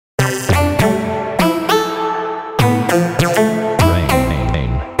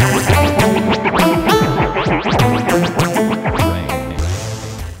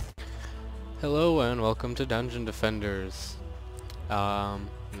Welcome to Dungeon Defenders. I'm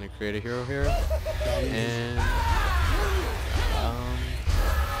gonna create a hero here, and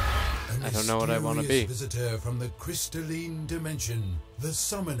I don't know what I want to be. Visitor from the crystalline dimension, the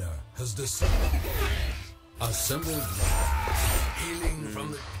summoner has assembled healing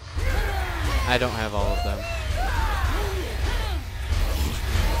from the. I don't have all of them.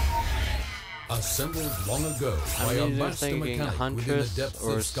 Assembled long ago by a master mechanic within the depths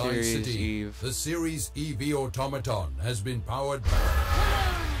of Sky City, Eve. the Series EV automaton has been powered by...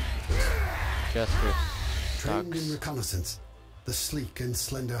 Jester Trained in sucks. reconnaissance, the sleek and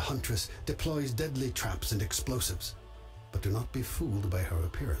slender huntress deploys deadly traps and explosives. But do not be fooled by her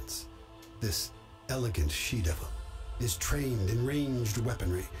appearance. This elegant she-devil is trained in ranged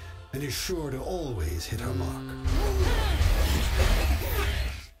weaponry and is sure to always hit her mark.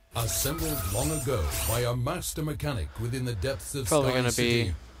 Assembled long ago by a master mechanic within the depths of Probably Sky gonna City,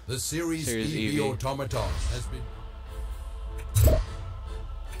 be the Series EV. EV automaton has been...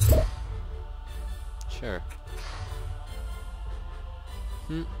 Sure.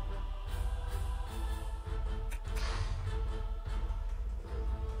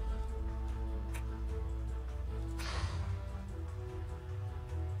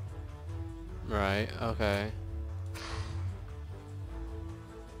 Right, okay.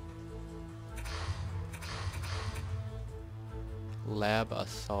 Lab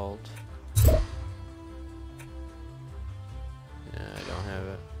assault. Yeah, I don't have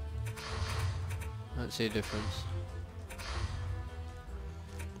it. I don't see a difference.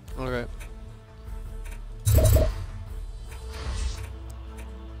 Okay.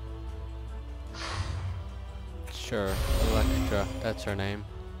 Sure, Galactica, that's her name.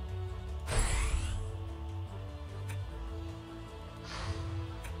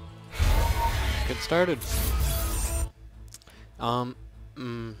 Let's get started.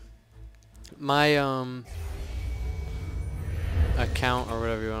 My account, or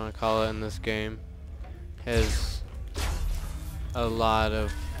whatever you want to call it in this game, has a lot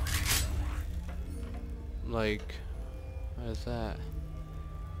of, like, what is that?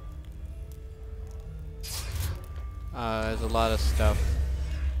 There's a lot of stuff.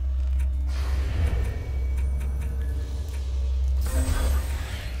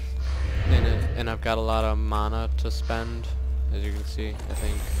 In it, and I've got a lot of mana to spend, as you can see. I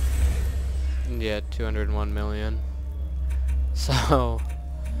think, yeah, 201 million. So,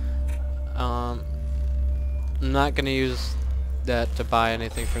 I'm not gonna use that to buy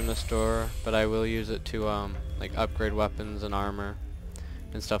anything from the store, but I will use it to like upgrade weapons and armor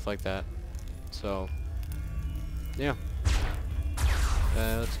and stuff like that. So, yeah,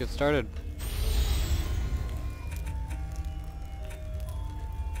 let's get started.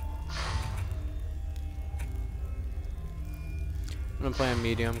 I'm gonna play on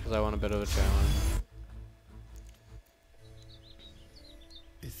medium because I want a bit of a challenge.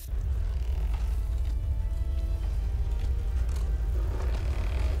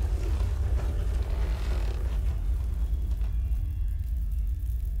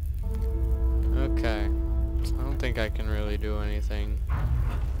 Okay, I don't think I can really do anything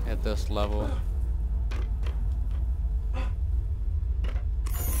at this level.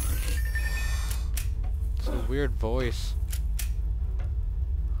 It's a weird voice.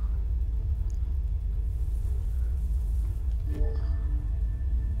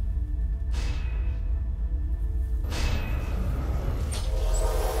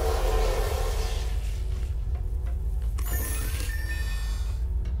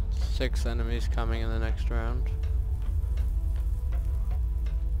 Six enemies coming in the next round.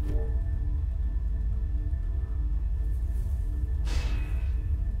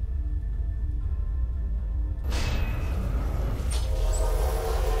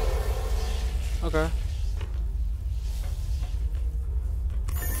 Okay.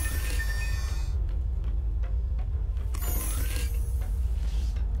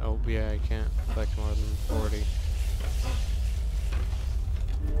 Oh yeah, I can't collect more than 40.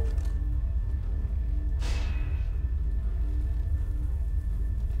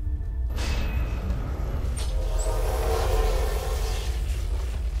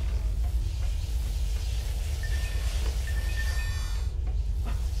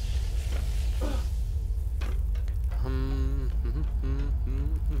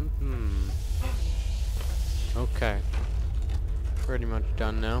 Okay, pretty much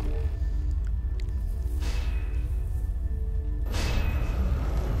done now.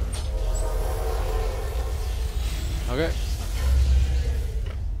 Okay.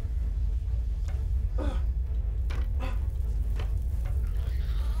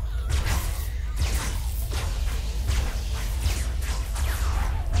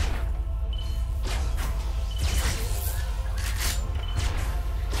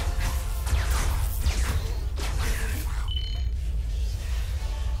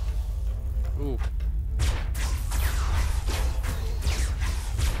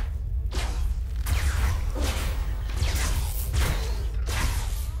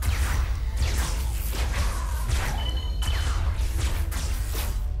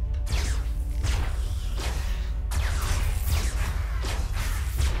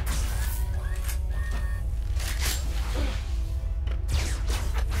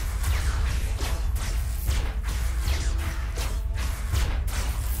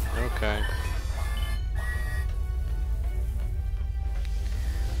 Okay.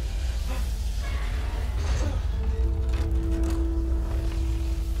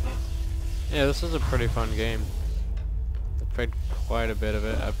 Yeah, this is a pretty fun game. I played quite a bit of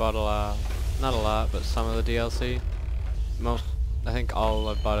it. I bought a lot, not a lot, but some of the DLC. Most, I think all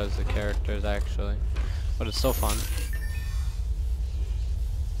I bought is the characters actually, but it's still fun.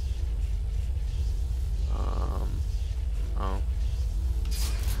 Oh.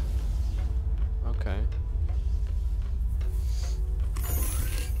 Okay.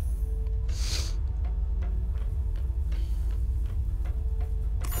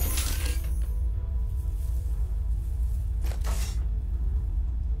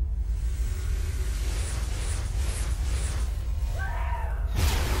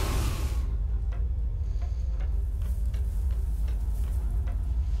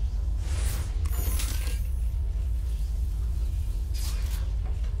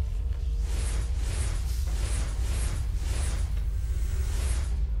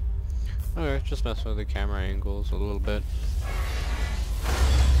 Okay, just mess with the camera angles a little bit.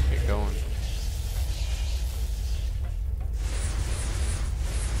 Get going.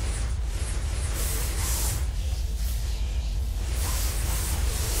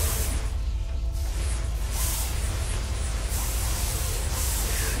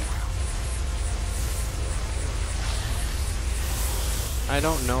 I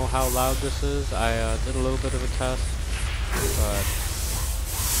don't know how loud this is. I did a little bit of a test, but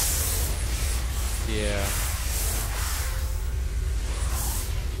yeah.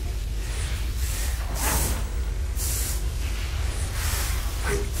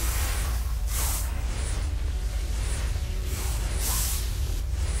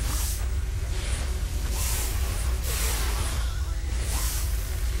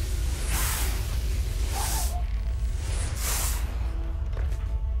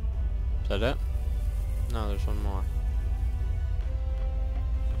 Is that it? No, there's one more.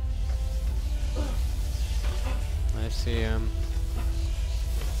 I see him.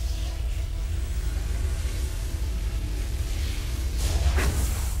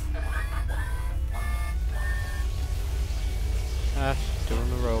 Ah, doing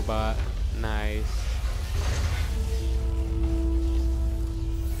the robot. Nice.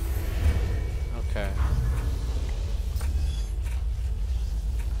 Okay.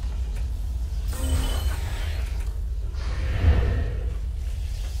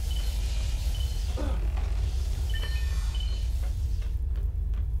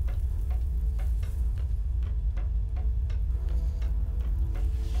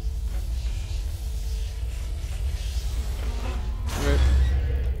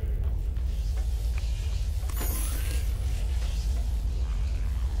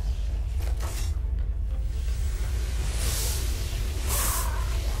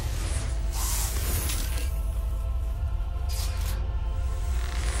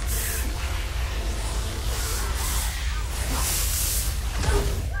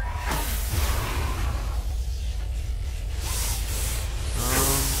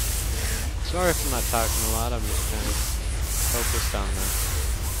 Sorry if I'm not talking a lot, I'm just kind of focused on this.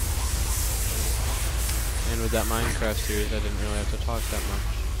 And with that Minecraft series, I didn't really have to talk that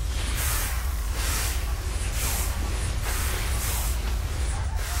much.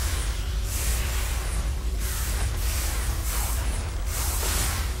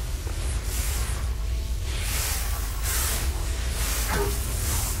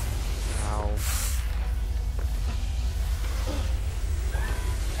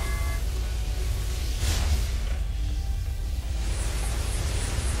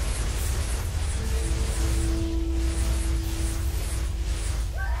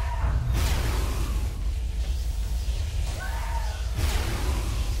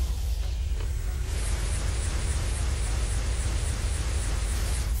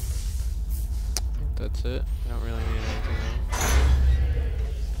 That's it. I don't really need anything else.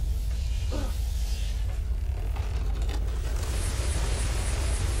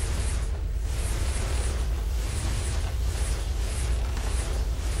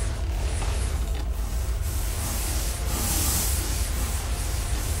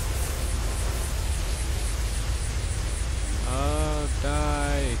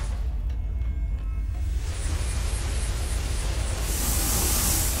 Die.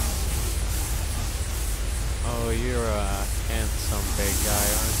 Oh, you're a handsome big guy,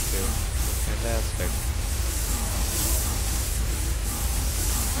 aren't you? Fantastic.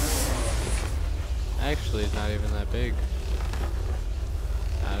 Actually, it's not even that big.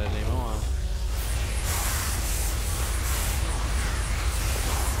 Not anymore.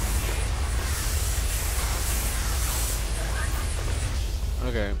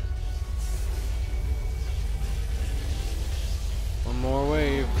 Okay.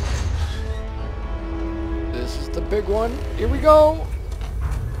 one. Here we go.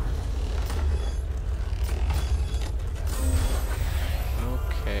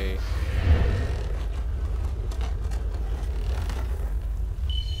 Okay.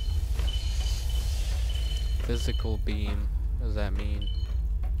 Physical beam. What does that mean?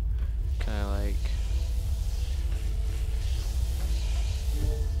 Kinda like...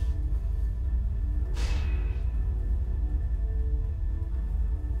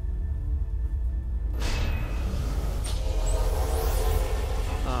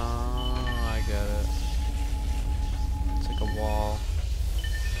 wall.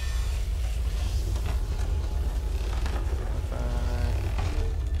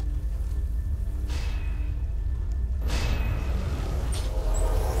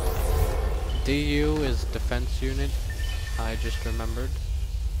 DU is defense unit. I just remembered.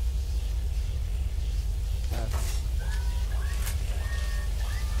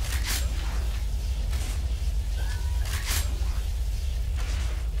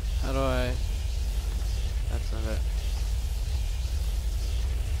 How do I... That's not it.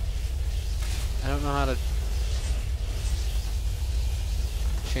 I don't know how to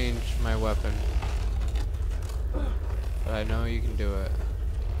change my weapon, but I know you can do it.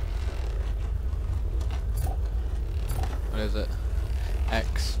 What is it?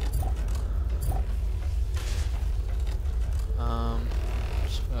 X.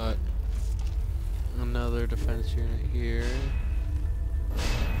 So another defense unit here.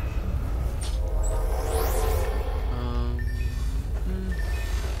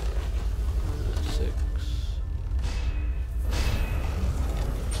 6.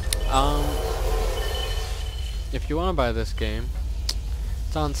 If you want to buy this game,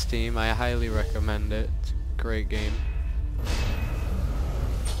 it's on Steam. I highly recommend it. It's a great game.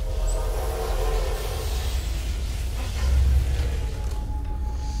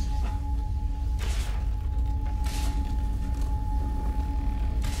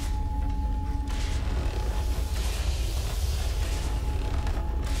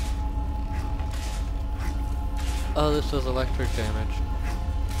 Oh, this does electric damage.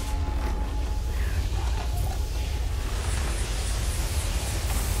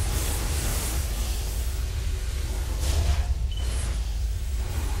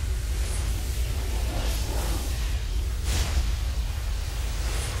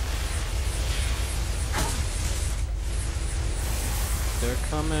 They're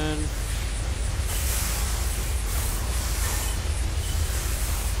coming.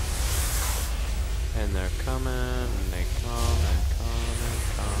 And they're coming, and they come and come and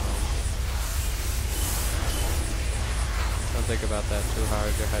come. Don't think about that too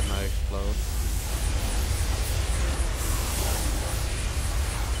hard, your head might explode.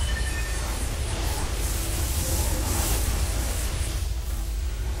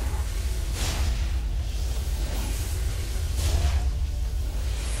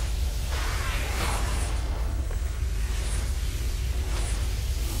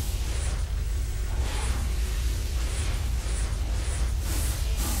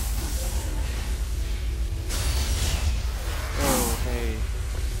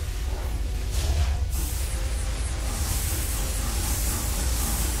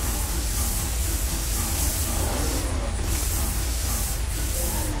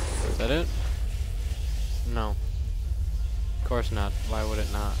 Is that it? No. Of course not. Why would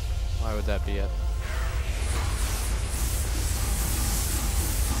it not? Why would that be it?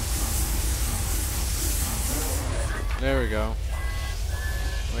 There we go.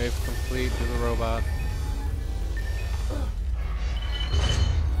 Wave complete to the robot.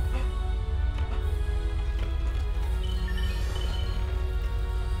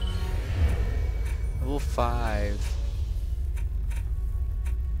 Level 5.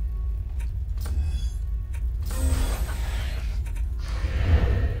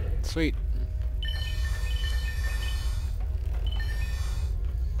 Sweet.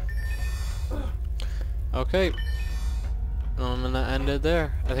 Okay. I'm gonna end it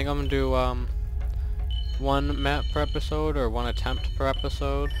there. I think I'm gonna do one map per episode or one attempt per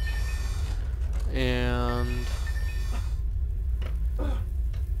episode. And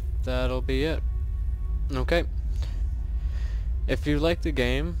that'll be it. Okay. If you like the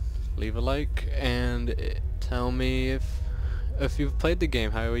game, leave a like and tell me if you've played the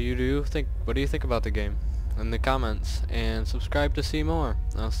game, what do you think about the game in the comments, and subscribe to see more.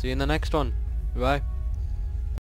 I'll see you in the next one. Bye.